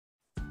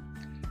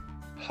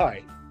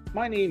Hi,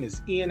 my name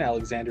is Ian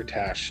Alexander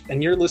Tash,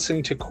 and you're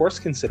listening to Course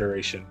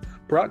Consideration,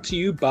 brought to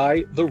you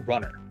by The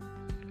Runner.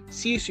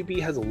 CSUB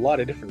has a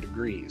lot of different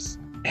degrees,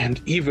 and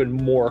even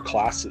more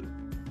classes,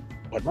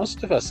 but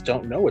most of us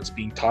don't know what's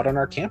being taught on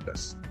our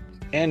campus,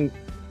 and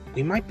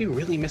we might be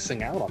really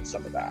missing out on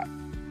some of that.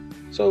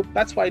 So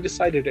that's why I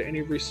decided to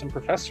interview some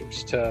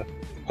professors to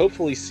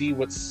hopefully see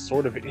what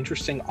sort of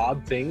interesting,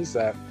 odd things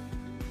that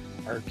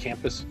our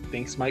campus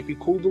thinks might be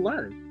cool to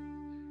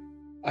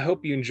learn. I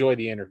hope you enjoy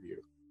the interview.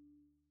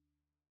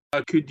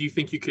 Do you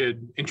think you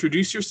could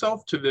introduce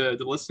yourself to the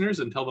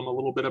listeners and tell them a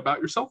little bit about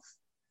yourself?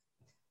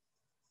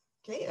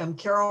 Okay, I'm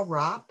Carol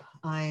Ropp.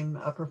 I'm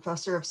a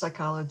professor of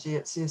psychology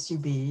at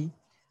CSUB.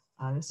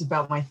 This is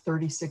about my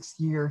 36th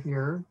year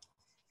here.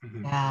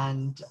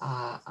 And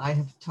I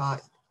have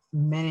taught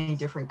many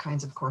different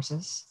kinds of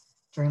courses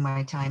during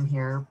my time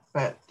here,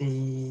 but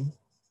the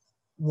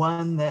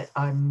one that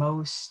I'm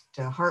most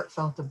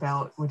heartfelt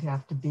about would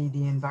have to be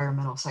the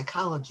environmental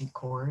psychology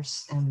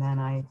course. And then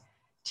I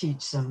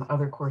teach some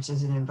other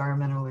courses in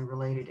environmentally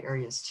related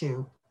areas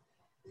too,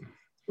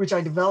 which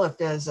I developed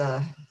as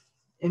a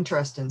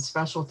interest and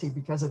specialty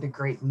because of the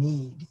great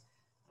need.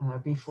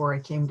 Before I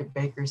came to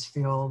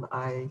Bakersfield,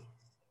 I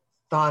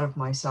thought of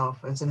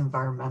myself as an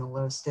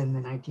environmentalist in the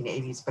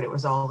 1980s, but it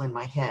was all in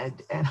my head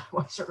and I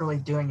wasn't really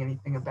doing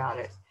anything about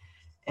it.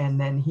 And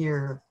then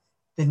here,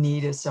 the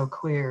need is so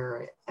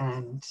clear,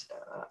 and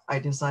I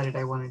decided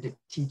I wanted to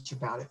teach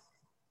about it.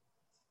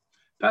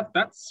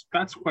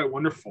 That's quite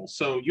wonderful.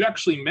 So you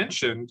actually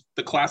mentioned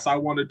the class I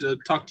wanted to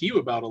talk to you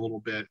about a little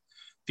bit,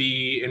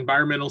 the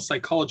environmental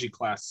psychology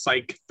class,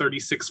 Psych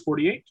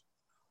 3648.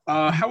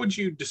 How would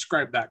you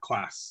describe that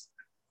class?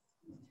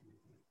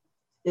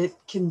 It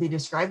can be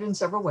described in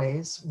several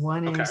ways.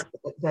 One is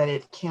that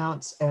it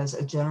counts as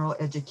a general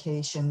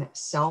education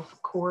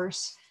self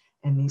course,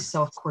 and these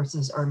self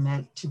courses are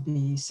meant to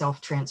be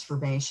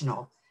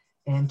self-transformational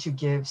and to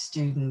give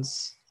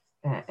students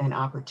an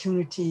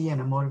opportunity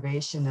and a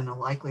motivation and a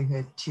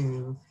likelihood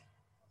to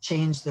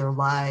change their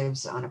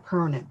lives on a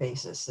permanent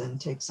basis and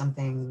take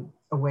something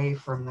away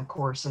from the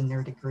course and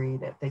their degree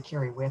that they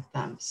carry with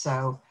them.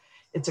 So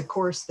it's a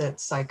course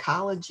that's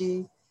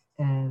psychology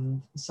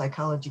and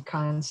psychology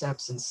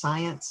concepts and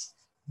science,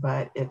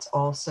 but it's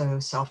also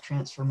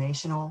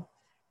self-transformational.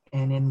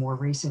 And in more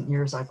recent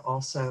years, I've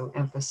also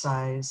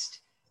emphasized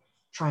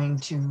trying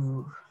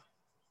to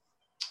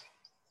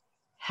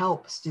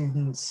help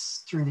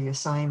students through the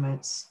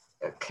assignments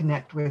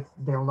connect with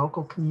their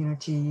local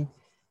community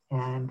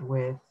and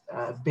with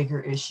bigger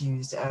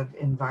issues of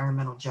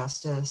environmental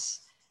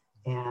justice.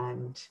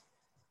 And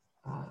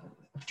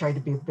I've tried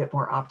to be a bit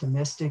more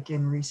optimistic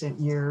in recent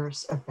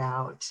years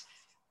about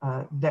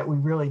that we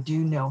really do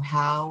know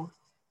how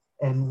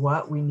and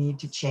what we need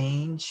to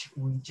change.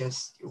 We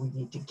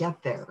need to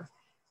get there.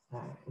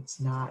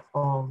 It's not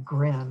all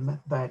grim,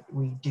 but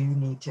we do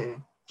need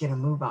to get a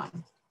move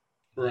on.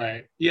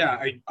 Right.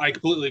 Yeah, I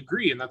completely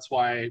agree. And that's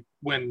why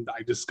when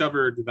I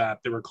discovered that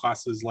there were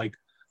classes like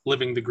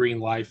Living the Green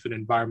Life and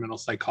environmental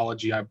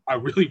psychology, I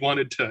really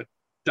wanted to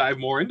dive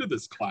more into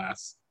this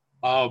class.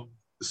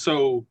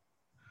 So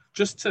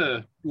just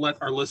to let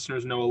our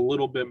listeners know a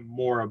little bit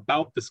more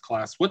about this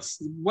class, what's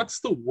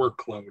the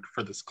workload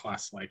for this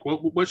class like?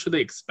 What should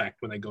they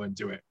expect when they go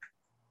into it?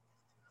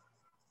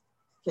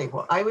 Okay,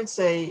 well, I would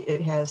say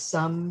it has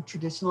some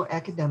traditional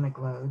academic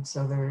load.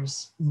 So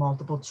there's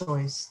multiple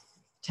choice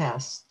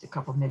tests, a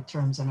couple of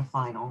midterms and a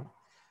final.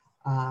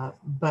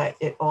 But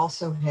it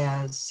also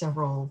has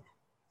several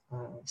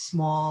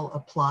small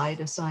applied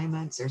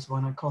assignments. There's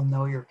one I call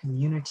Know Your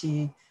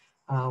Community,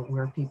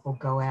 where people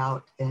go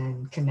out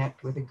and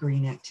connect with a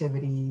green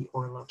activity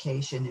or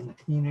location in the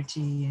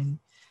community and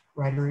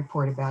write a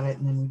report about it,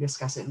 and then we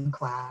discuss it in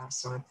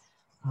class. Or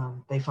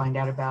they find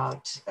out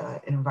about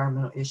an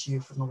environmental issue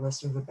from the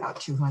list of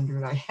about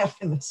 200 I have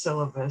in the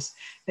syllabus.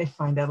 They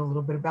find out a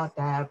little bit about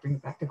that, bring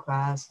it back to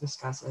class,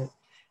 discuss it,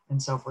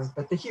 and so forth.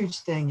 But the huge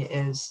thing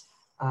is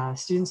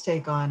students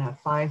take on a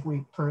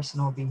 5-week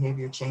personal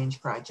behavior change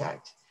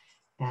project,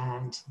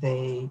 and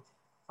they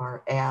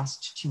are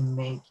asked to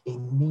make a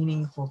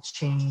meaningful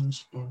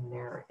change in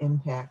their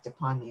impact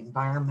upon the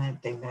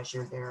environment. They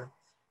measure their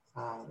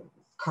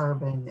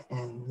carbon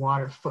and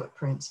water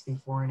footprints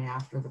before and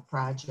after the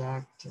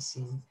project to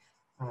see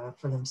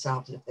for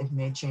themselves if they've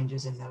made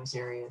changes in those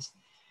areas.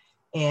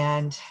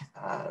 And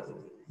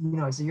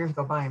as the years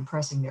go by, I'm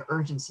pressing the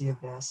urgency of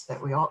this,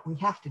 that we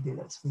have to do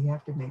this. We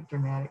have to make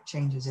dramatic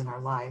changes in our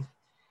life.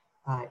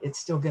 It's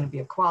still going to be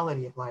a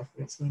quality of life,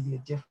 but it's going to be a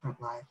different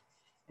life.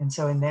 And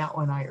so in that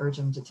one, I urge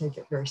them to take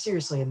it very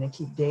seriously, and they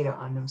keep data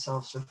on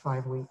themselves for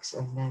 5 weeks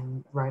and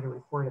then write a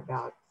report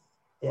about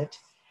it.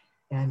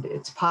 And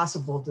it's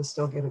possible to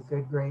still get a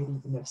good grade,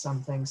 even if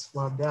some things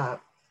flubbed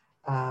up,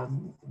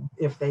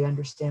 if they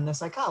understand the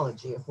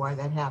psychology of why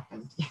that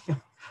happened.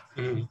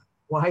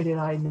 Why did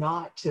I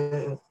not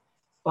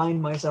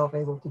find myself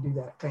able to do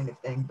that kind of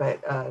thing? But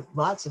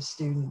lots of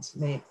students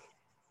make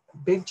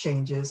big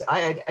changes.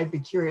 I'd be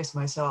curious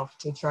myself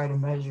to try to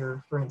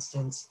measure, for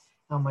instance,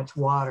 how much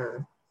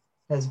water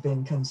has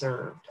been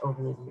conserved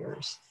over the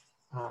years.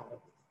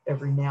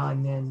 Every now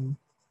and then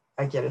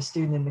I get a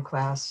student in the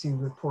class who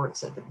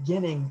reports at the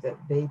beginning that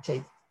they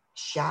take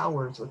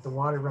showers with the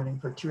water running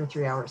for 2 or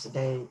 3 hours a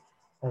day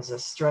as a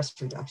stress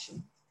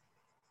reduction.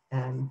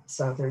 And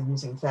so they're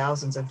using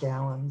thousands of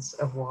gallons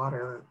of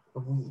water a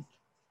week.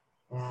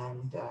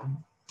 And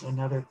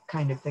another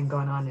kind of thing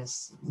going on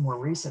is more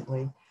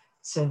recently,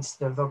 since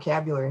the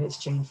vocabulary has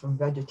changed from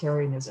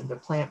vegetarianism to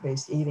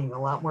plant-based eating,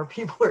 a lot more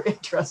people are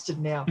interested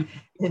now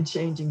in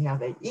changing how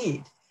they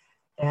eat.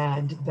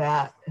 And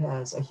that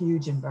has a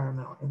huge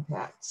environmental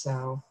impact.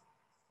 So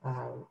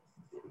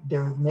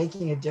they're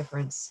making a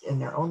difference in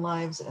their own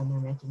lives, and they're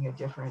making a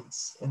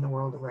difference in the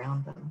world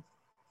around them.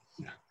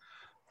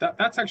 Yeah,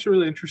 that's actually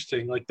really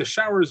interesting. Like the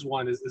showers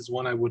one is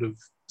one I would have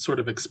sort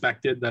of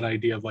expected, that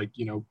idea of like,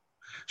 you know,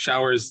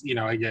 showers, you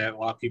know, I get a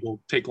lot of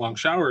people take long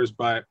showers,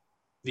 but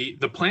the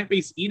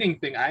plant-based eating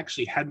thing, I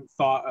actually hadn't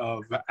thought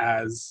of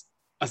as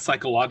a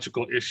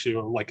psychological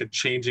issue, like a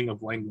changing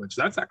of language.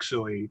 That's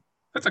actually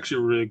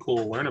really cool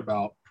to learn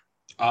about.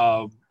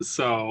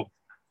 So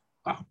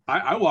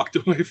I walked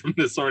away from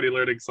this already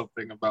learning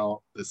something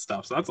about this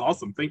stuff. So that's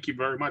awesome. Thank you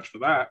very much for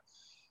that.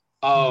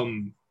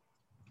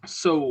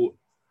 So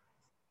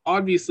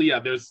obviously, yeah,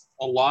 there's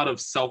a lot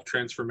of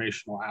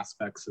self-transformational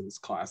aspects of this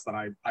class that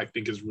I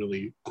think is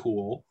really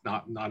cool.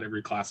 Not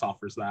every class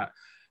offers that.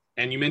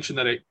 And you mentioned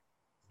that it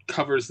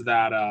covers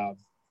that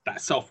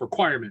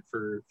self-requirement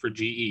for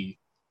GE.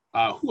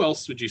 Who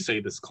else would you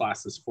say this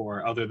class is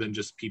for, other than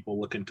just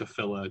people looking to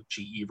fill a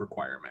GE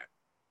requirement?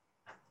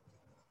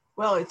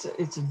 Well, it's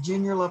a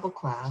junior level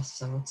class,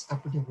 so it's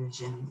upper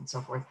division and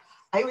so forth.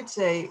 I would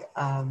say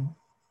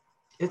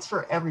it's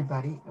for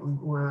everybody.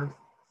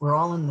 We're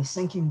all in the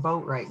sinking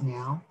boat right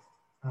now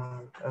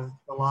of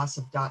the loss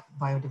of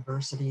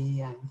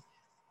biodiversity, and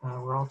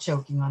we're all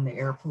choking on the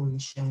air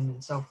pollution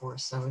and so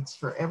forth. So it's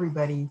for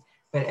everybody,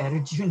 but at a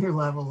junior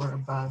level or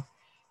above.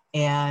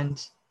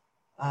 And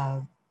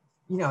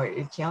you know,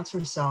 it counts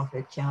for self.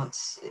 It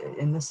counts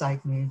in the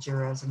psych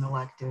major as an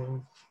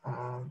elective.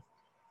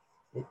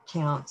 It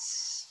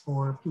counts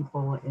for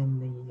people in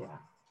the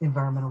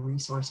environmental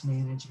resource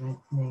management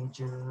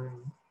major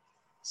and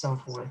so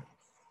forth.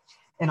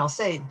 And I'll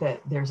say that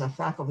there's a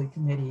faculty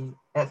committee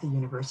at the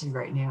university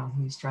right now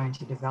who's trying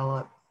to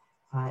develop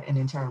an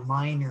entire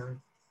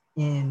minor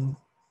in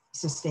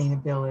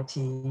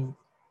sustainability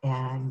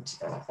and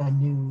a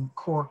new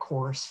core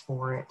course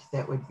for it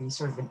that would be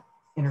sort of an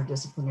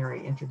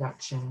interdisciplinary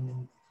introduction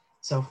and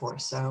so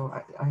forth.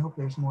 So I hope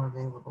there's more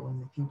available in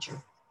the future.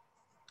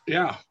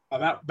 Yeah,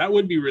 that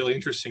would be really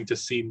interesting to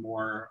see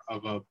more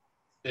of a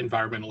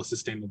environmental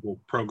sustainable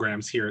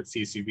programs here at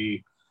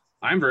CSUB.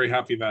 I'm very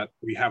happy that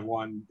we have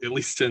one, at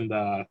least in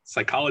the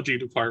psychology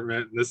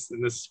department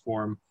in this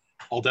form.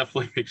 I'll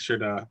definitely make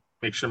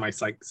sure my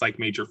psych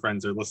major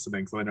friends are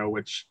listening, so I know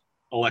which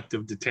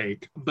elective to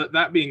take. But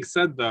that being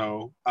said,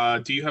 though,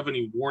 do you have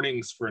any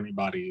warnings for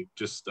anybody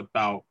just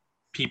about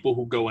people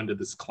who go into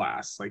this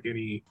class? Like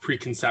any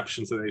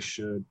preconceptions that they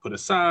should put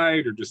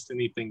aside, or just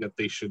anything that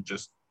they should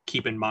just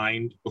keep in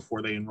mind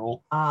before they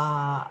enroll?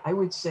 I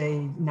would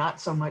say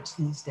not so much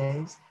these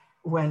days.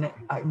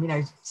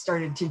 I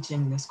started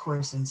teaching this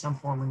course in some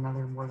form or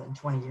another more than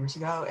 20 years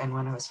ago. And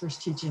when I was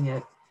first teaching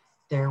it,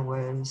 there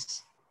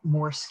was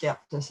more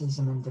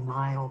skepticism and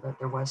denial that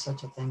there was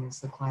such a thing as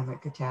the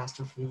climate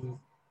catastrophe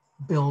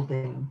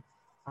building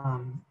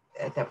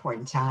at that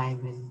point in time.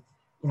 And,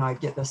 you know, I'd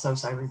get the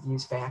SOSI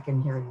reviews back,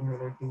 and here and there,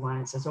 there'd be one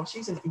that says, oh,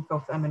 she's an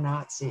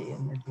eco-feminazi.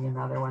 And there'd be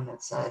another one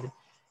that said,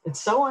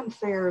 it's so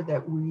unfair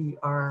that we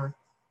are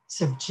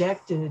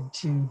subjected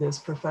to this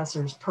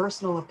professor's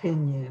personal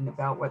opinion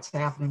about what's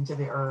happening to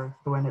the earth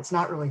when it's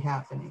not really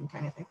happening,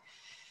 kind of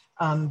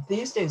thing.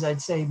 These days,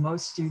 I'd say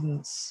most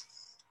students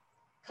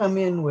come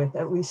in with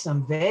at least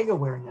some vague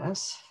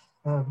awareness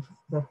of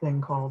the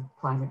thing called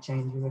climate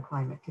change or the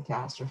climate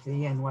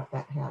catastrophe, and what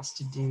that has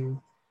to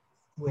do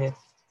with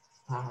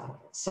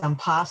some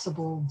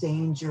possible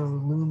danger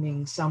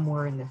looming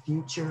somewhere in the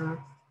future,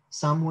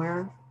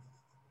 somewhere.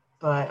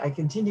 But I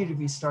continue to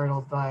be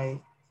startled by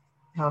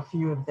how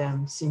few of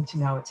them seem to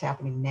know it's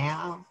happening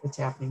now, it's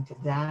happening to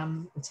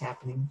them, it's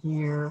happening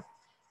here,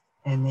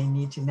 and they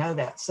need to know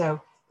that.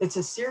 So it's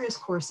a serious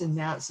course in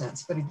that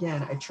sense. But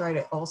again, I try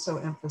to also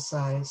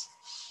emphasize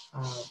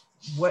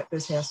what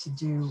this has to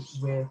do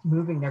with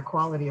moving their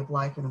quality of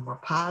life in a more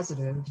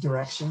positive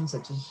direction,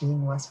 such as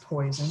being less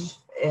poisoned,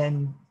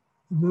 and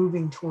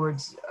moving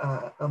towards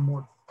a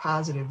more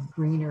positive,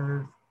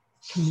 greener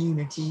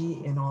community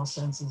in all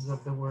senses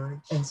of the word,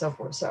 and so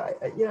forth. So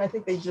I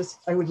think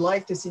I would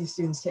like to see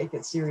students take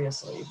it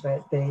seriously,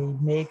 but they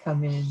may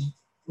come in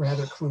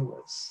rather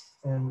clueless,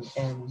 and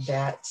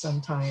that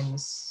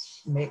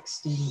sometimes makes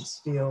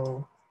students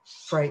feel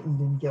frightened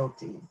and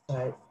guilty,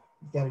 but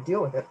you got to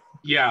deal with it.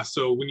 Yeah,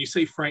 so when you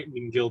say frightened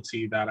and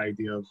guilty, that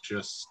idea of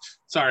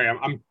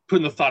I'm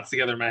putting the thoughts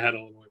together in my head a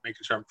little bit,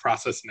 making sure I'm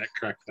processing it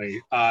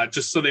correctly.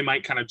 Just so they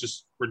might kind of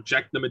just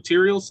reject the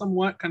material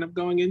somewhat, kind of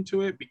going into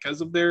it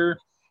because of their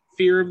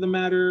fear of the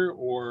matter,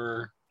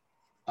 or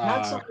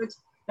not so much.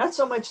 Not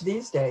so much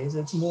these days.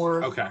 It's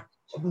more Okay.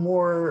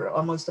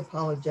 almost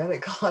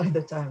apologetic a lot of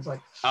the times,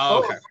 like,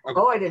 Oh, okay.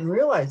 Okay. I didn't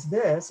realize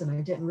this, and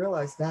I didn't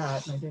realize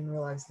that, and I didn't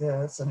realize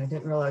this, and I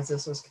didn't realize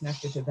this was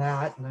connected to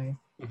that, and I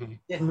Mhm.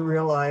 didn't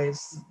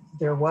realize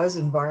there was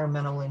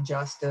environmental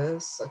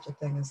injustice, such a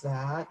thing as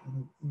that,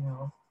 and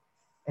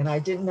and I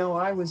didn't know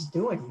I was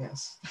doing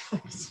this.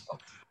 So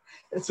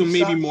it's So a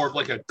maybe shock. more of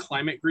like a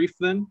climate grief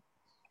then?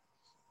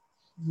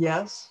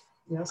 Yes,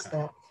 Okay.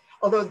 that.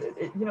 Although,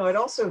 it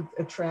also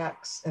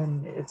attracts,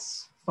 and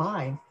it's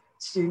fine,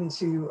 students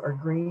who are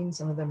green.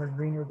 Some of them are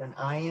greener than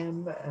I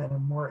am, and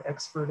I'm more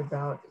expert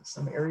about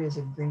some areas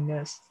of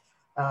greenness.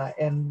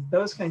 And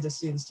those kinds of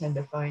students tend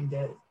to find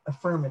it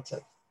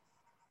affirmative,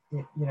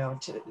 to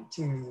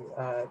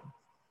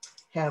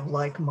have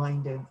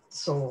like-minded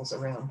souls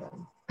around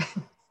them.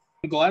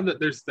 I'm glad that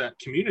there's that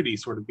community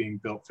sort of being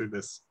built through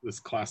this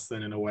class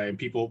then in a way, and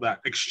people, that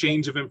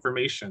exchange of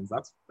information.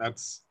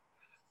 That's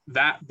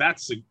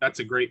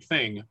a great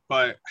thing.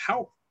 But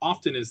how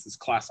often is this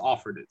class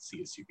offered at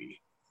CSUB?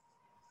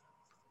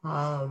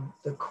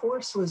 The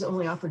course was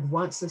only offered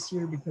once this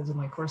year because of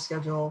my course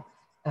schedule.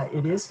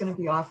 It is going to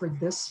be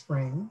offered this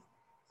spring,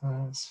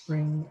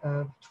 spring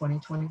of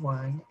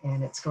 2021,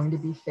 and it's going to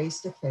be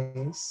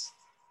face-to-face.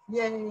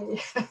 Yay,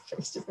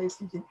 face-to-face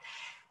teaching.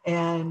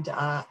 And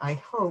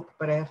I hope,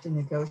 but I have to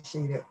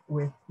negotiate it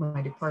with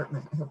my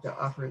department. I hope to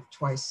offer it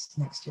twice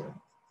next year.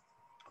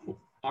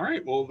 All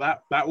right. Well,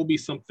 that will be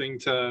something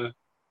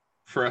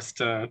for us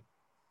to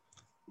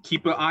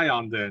keep an eye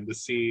on then, to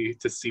see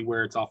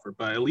where it's offered.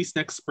 But at least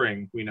next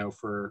spring, we know,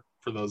 for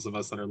those of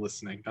us that are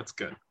listening. That's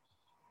good.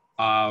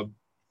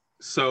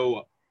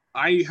 So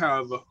I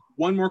have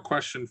one more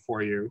question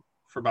for you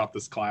about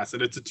this class,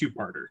 and it's a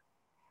two-parter.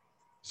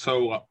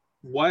 So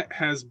what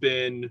has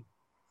been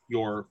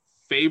your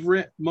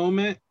favorite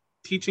moment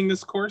teaching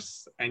this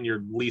course and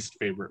your least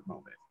favorite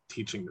moment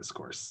teaching this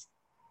course?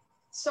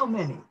 So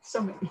many.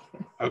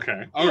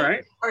 Okay. All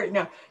right. All right.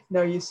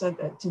 No, you sent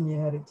that to me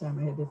ahead of time.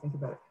 I had to think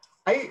about it.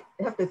 I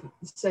have to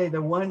say the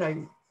one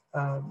I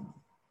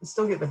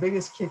still get the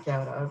biggest kick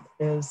out of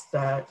is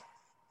that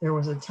there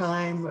was a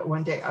time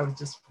one day I was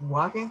just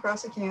walking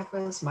across the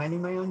campus,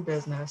 minding my own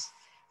business,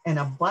 and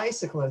a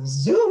bicyclist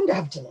zoomed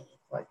up to me,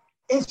 like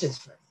inches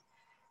from me.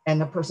 And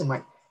the person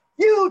went,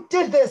 "You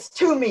did this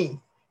to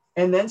me,"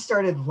 and then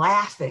started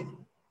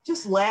laughing,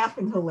 just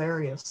laughing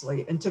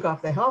hilariously, and took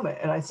off the helmet.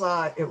 And I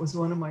saw it was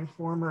one of my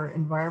former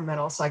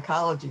environmental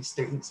psychology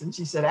students. And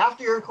she said,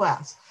 "After your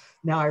class,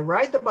 now I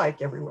ride the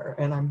bike everywhere,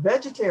 and I'm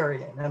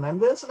vegetarian, and I'm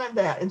this and I'm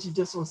that." And she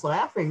just was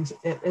laughing.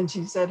 And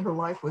she said her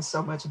life was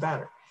so much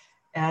better.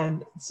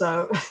 And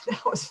so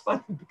that was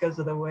funny because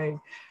of the way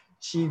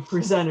she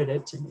presented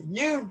it to me.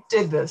 "You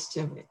did this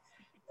to me."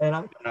 And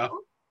I'm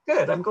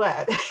good, I'm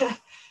glad.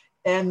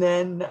 And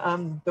then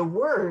the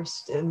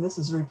worst, and this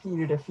is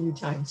repeated a few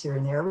times here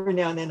and there, every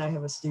now and then I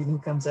have a student who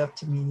comes up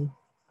to me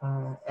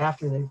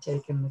after they've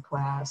taken the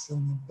class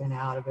and been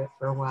out of it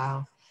for a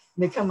while.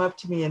 And they come up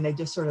to me and they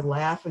just sort of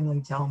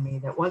laughingly tell me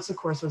that once the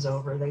course was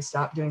over, they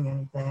stopped doing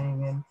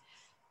anything. And,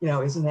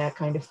 isn't that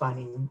kind of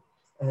funny?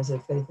 As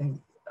if they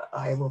think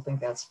I will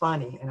think that's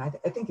funny. And I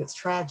think it's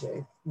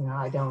tragic.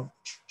 I don't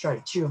try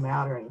to chew them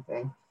out or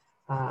anything.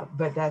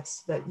 But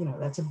that's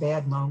a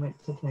bad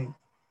moment to think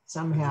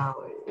somehow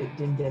it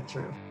didn't get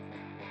through.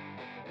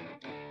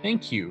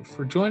 Thank you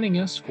for joining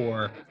us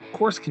for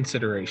Course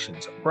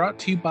Considerations, brought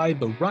to you by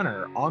The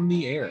Runner on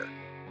the Air.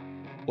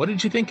 What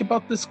did you think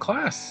about this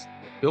class?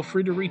 Feel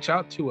free to reach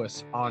out to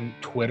us on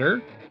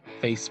Twitter,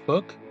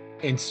 Facebook,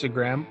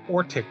 Instagram,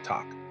 or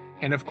TikTok.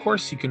 And of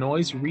course, you can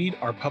always read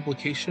our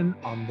publication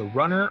on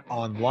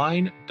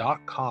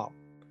therunneronline.com.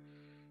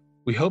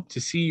 We hope to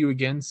see you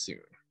again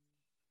soon.